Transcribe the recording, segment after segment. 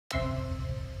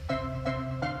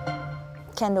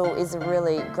Kendall is a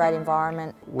really great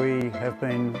environment. We have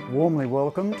been warmly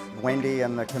welcomed. Wendy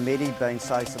and the committee being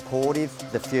so supportive.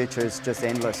 The future is just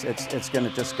endless. It's going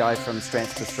to just go from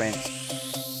strength to strength.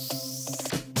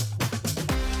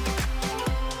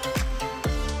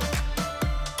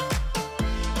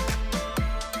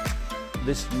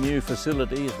 This new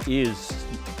facility is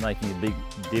making a big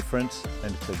difference,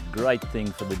 and it's a great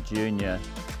thing for the junior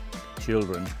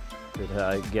children that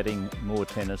are getting more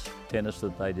tennis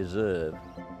that they deserve.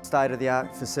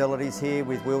 State-of-the-art facilities here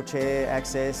with wheelchair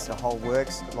access, the whole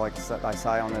works, like they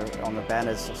say on the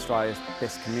banners, Australia's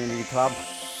best community club.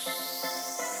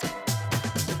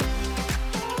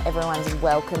 Everyone's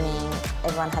welcoming,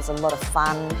 everyone has a lot of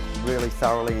fun. Really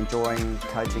thoroughly enjoying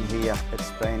coaching here.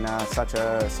 It's been such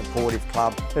a supportive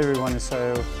club. Everyone is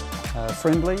so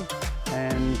friendly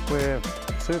and we're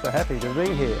super happy to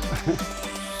be here.